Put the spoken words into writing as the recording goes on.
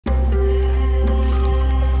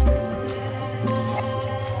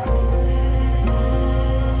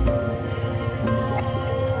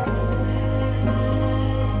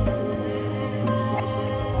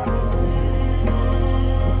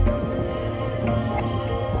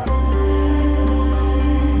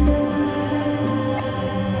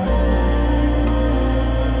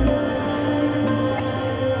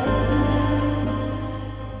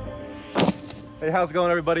how's it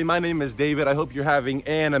going, everybody? My name is David. I hope you're having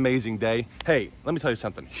an amazing day. Hey, let me tell you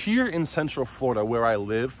something. Here in Central Florida, where I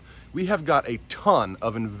live, we have got a ton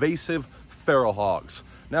of invasive feral hogs.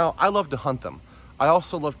 Now, I love to hunt them. I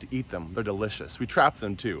also love to eat them. They're delicious. We trap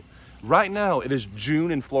them too. Right now, it is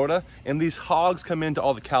June in Florida, and these hogs come into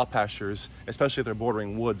all the cow pastures, especially if they're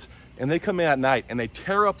bordering woods, and they come in at night and they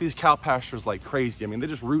tear up these cow pastures like crazy. I mean, they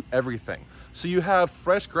just root everything. So you have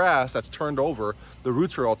fresh grass that's turned over, the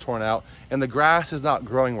roots are all torn out, and the grass is not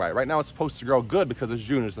growing right. Right now it's supposed to grow good because it's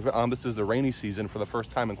June. This is the rainy season for the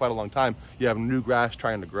first time in quite a long time. You have new grass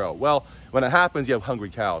trying to grow. Well, when it happens, you have hungry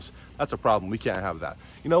cows. That's a problem. We can't have that.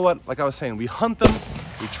 You know what? Like I was saying, we hunt them,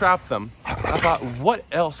 we trap them. I thought, what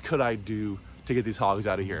else could I do to get these hogs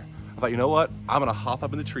out of here? I thought, you know what? I'm gonna hop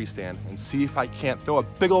up in the tree stand and see if I can't throw a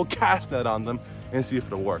big old cast net on them and see if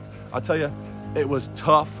it'll work. I'll tell you, it was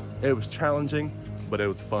tough, it was challenging, but it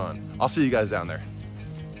was fun. I'll see you guys down there.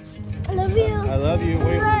 I love you. I love you.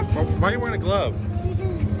 Why are you wearing a glove?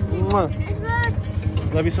 Because it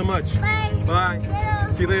hurts. Love you so much. Bye. Bye.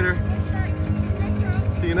 Later. See you later.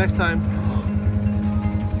 See you next time.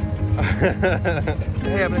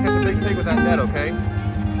 Hey, I'm gonna catch a big pig with that net, okay?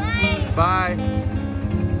 Bye. Bye.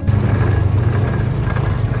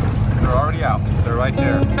 They're already out. They're right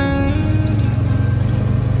there.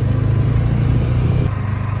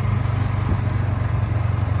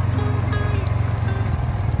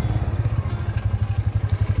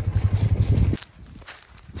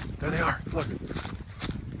 There they are. Look.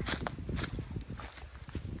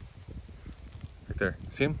 Right there.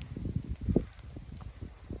 See them?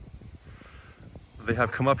 They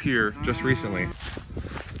have come up here just recently,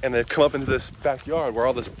 and they've come up into this backyard where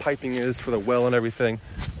all this piping is for the well and everything,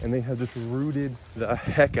 and they have just rooted the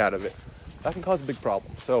heck out of it. That can cause a big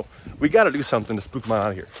problem. So we got to do something to spook them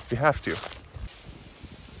out of here. We have to.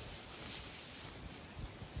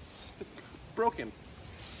 Broken.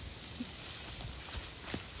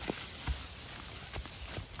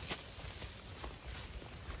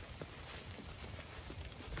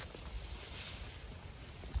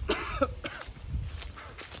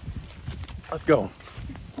 Let's go.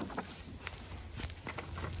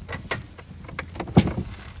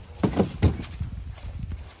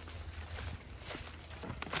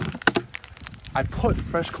 I put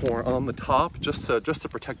fresh corn on the top just to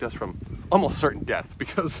protect us from almost certain death,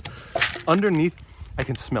 because underneath I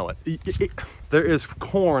can smell it. There is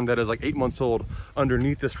corn that is like 8 months old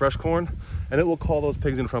underneath this fresh corn, and it will call those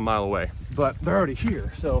pigs in from a mile away. But they're already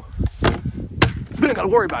here, so we don't gotta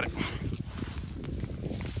worry about it.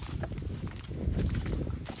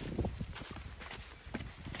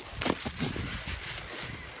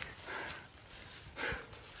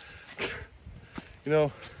 You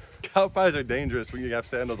know, cow pies are dangerous when you have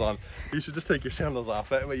sandals on. You should just take your sandals off.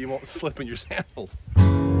 That way you won't slip in your sandals.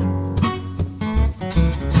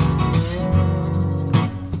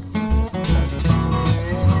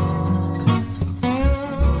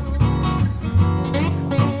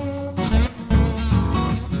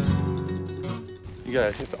 You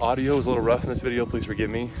guys, if the audio is a little rough in this video, please forgive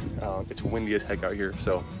me. It's windy as heck out here,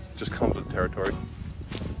 so just come with the territory.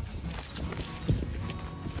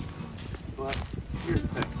 But here's the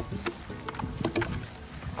thing.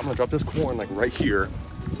 I'm gonna drop this corn like right here.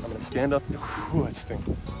 I'm gonna stand up. Whew, it stinks.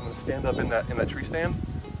 I'm gonna stand up in that tree stand,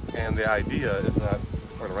 and the idea is that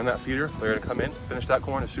we're gonna run that feeder. They're gonna come in, finish that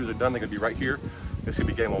corn. As soon as they're done, they're gonna be right here. It's gonna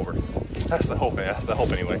be game over. That's the hope, man. That's the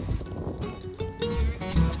hope, anyway.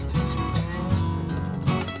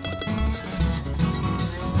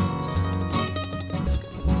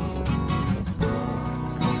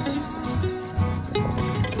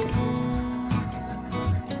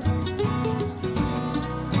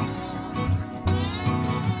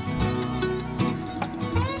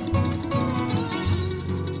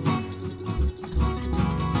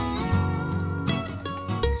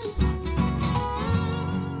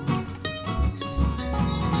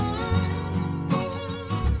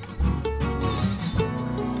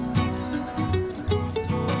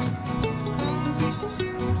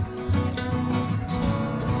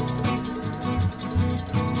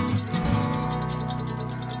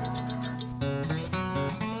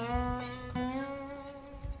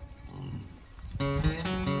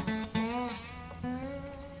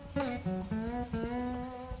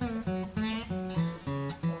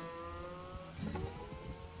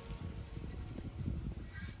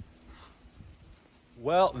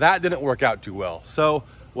 Well, that didn't work out too well. So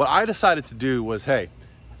what I decided to do was, hey,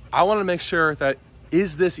 I want to make sure that,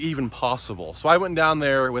 is this even possible? So I went down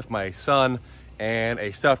there with my son and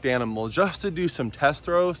a stuffed animal just to do some test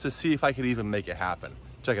throws to see if I could even make it happen.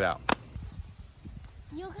 Check it out.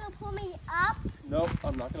 You're gonna pull me up? Nope,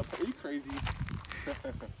 I'm not gonna pull you. Crazy.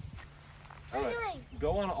 All right.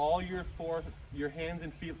 Go on all your hands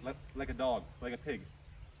and feet like a dog, like a pig.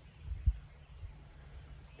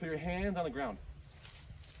 Put your hands on the ground.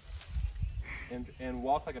 And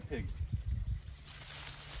walk like a pig.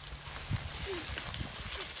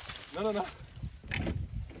 No.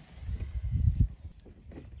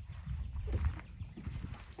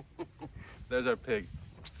 There's our pig.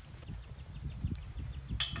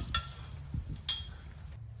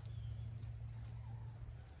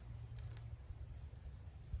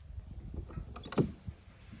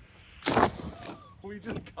 We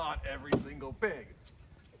just caught every single pig.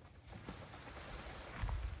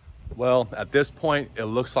 Well, at this point, it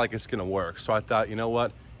looks like it's gonna work. So I thought, you know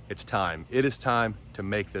what? It's time. It is time to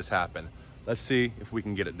make this happen. Let's see if we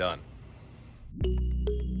can get it done.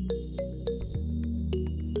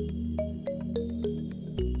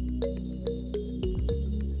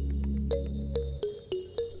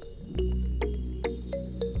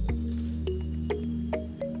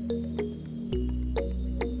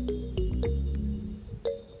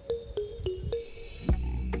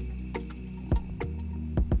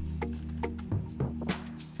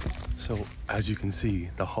 So as you can see,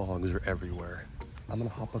 the hogs are everywhere. I'm gonna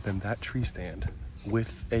hop up in that tree stand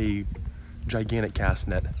with a gigantic cast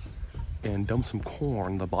net and dump some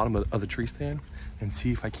corn in the bottom of the tree stand and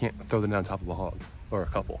see if I can't throw them down on top of a hog, or a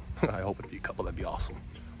couple. I hope it'd be a couple, that'd be awesome.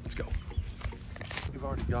 Let's go. We've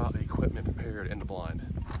already got the equipment prepared in the blind.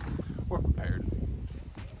 We're prepared.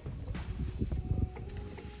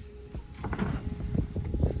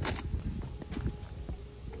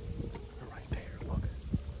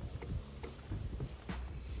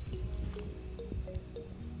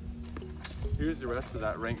 Here's the rest of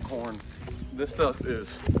that rank corn. This stuff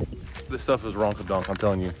is ronk-a-donk, I'm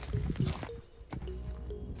telling you.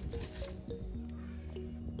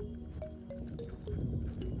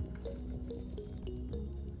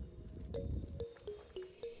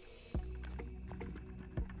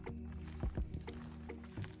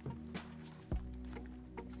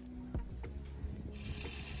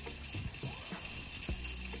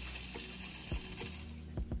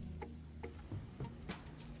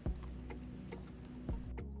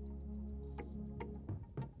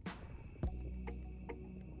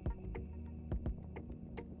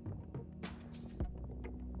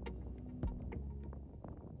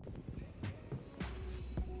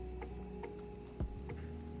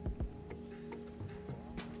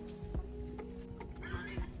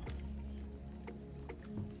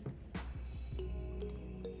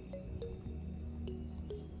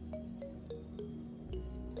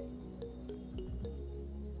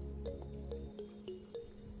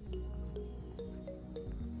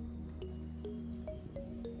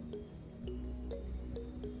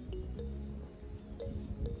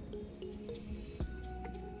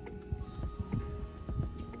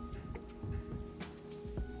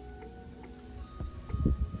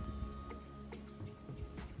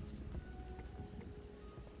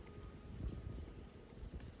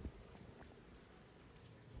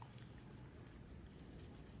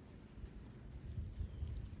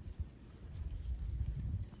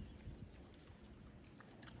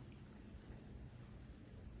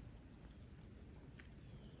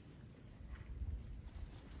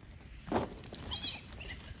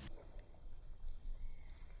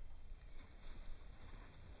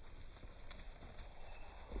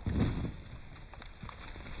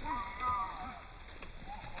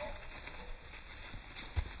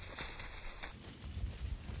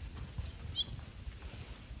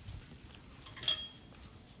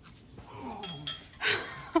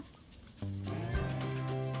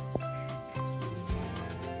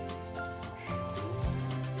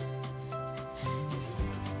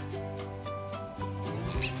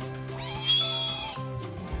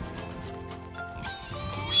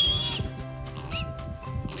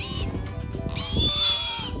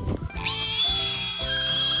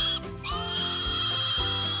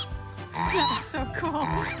 So cool.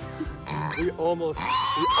 We almost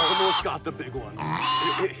got the big one.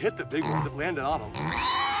 It hit the big ones, it landed on them,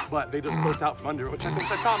 but they just pushed out from under it, which I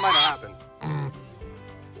thought might have happened.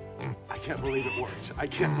 I can't believe it worked. I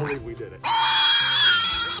can't believe we did it.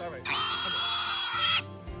 It's all right.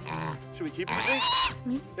 Should we keep it, you think?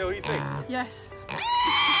 Me? Yeah, what do you think? Yes.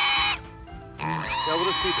 Yeah, we'll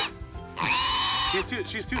just keep it.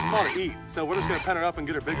 She's too small to eat, so we're just gonna pen her up and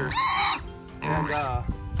get her bigger.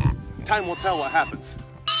 And time will tell what happens.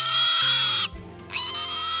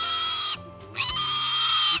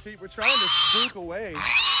 You see, we're trying to spook away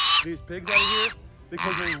these pigs out of here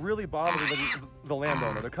because they really bother the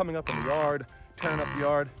landowner. They're coming up in the yard, tearing up the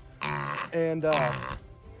yard, and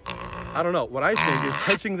I don't know. What I think is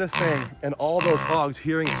catching this thing and all those hogs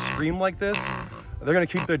hearing it scream like this, they're gonna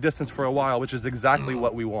keep their distance for a while, which is exactly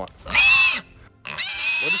what we want. We're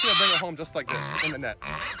just gonna bring her home just like this, in the net.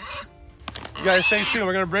 You guys stay tuned.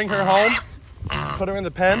 We're gonna bring her home, put her in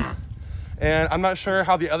the pen, and I'm not sure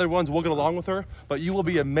how the other ones will get along with her, but you will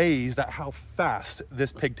be amazed at how fast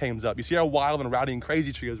this pig tames up. You see how wild and rowdy and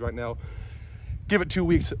crazy she is right now. Give it 2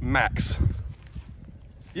 weeks max.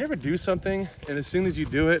 You ever do something and as soon as you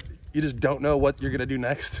do it, you just don't know what you're gonna do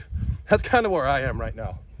next? That's kind of where I am right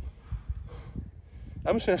now.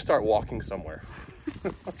 I'm just gonna start walking somewhere.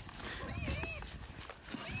 You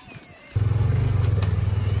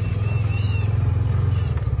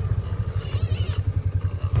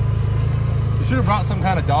should have brought some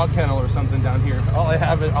kind of dog kennel or something down here. All I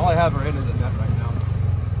have her in is a net right now.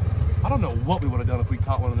 I don't know what we would have done if we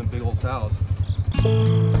caught one of them big old sows.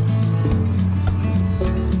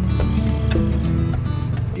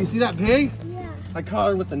 You see that pig? Yeah. I caught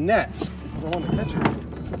her with the net. I want to catch her.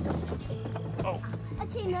 Oh. I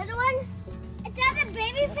see another one. Is that a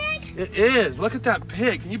baby pig? It is. Look at that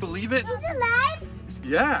pig. Can you believe it? He's alive?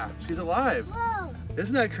 Yeah, she's alive. Whoa.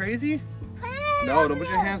 Isn't that crazy? Put it No, over don't put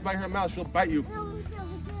your there. hands by her mouth. She'll bite you. No, we do.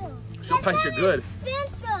 She'll bite you good.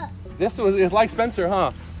 Spencer. This is like Spencer,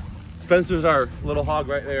 huh? Spencer's our little hog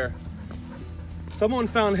right there. Someone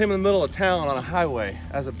found him in the middle of town on a highway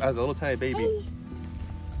as a little tiny baby. Hey.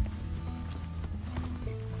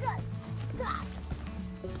 Good.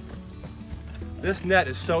 This net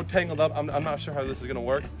is so tangled up, I'm not sure how this is gonna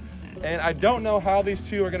work. And I don't know how these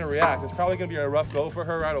two are gonna react. It's probably gonna be a rough go for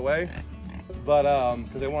her right away, but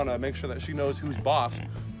because they wanna make sure that she knows who's boss.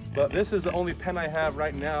 But this is the only pen I have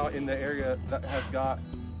right now in the area that has got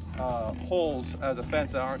holes as a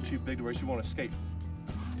fence that aren't too big to where she won't escape.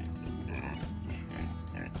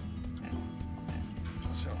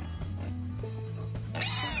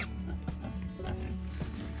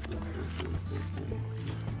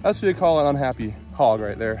 That's what you call an unhappy hog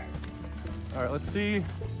right there. All right, let's see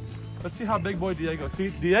how big boy Diego. See,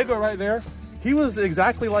 Diego right there, he was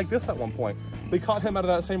exactly like this at one point. We caught him out of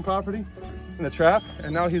that same property in the trap,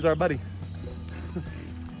 and now he's our buddy.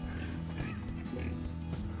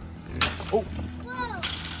 Oh. Whoa.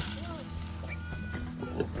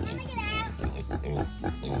 Can I get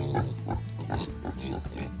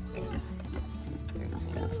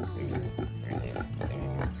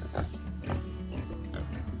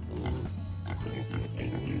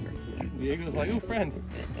Diego's like, ooh, friend.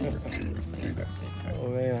 Oh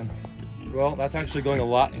man. Well, that's actually going a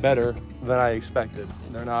lot better than I expected.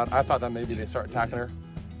 They're not. I thought that maybe they start attacking her,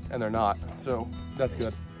 and they're not. So that's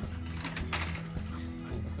good.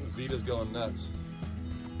 Vita's going nuts.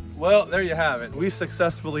 Well, there you have it. We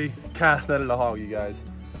successfully cast netted a hog, you guys.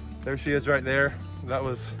 There she is right there. That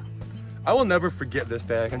was, I will never forget this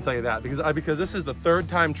day, I can tell you that, because this is the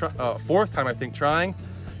fourth time I think trying,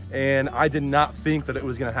 and I did not think that it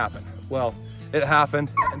was gonna happen. Well, it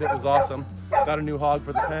happened, and it was awesome. Got a new hog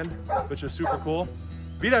for the pen, which is super cool.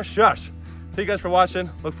 Vita shush. Thank you guys for watching.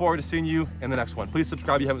 Look forward to seeing you in the next one. Please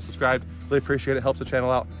subscribe if you haven't subscribed. Really appreciate it. Helps the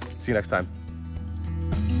channel out. See you next time.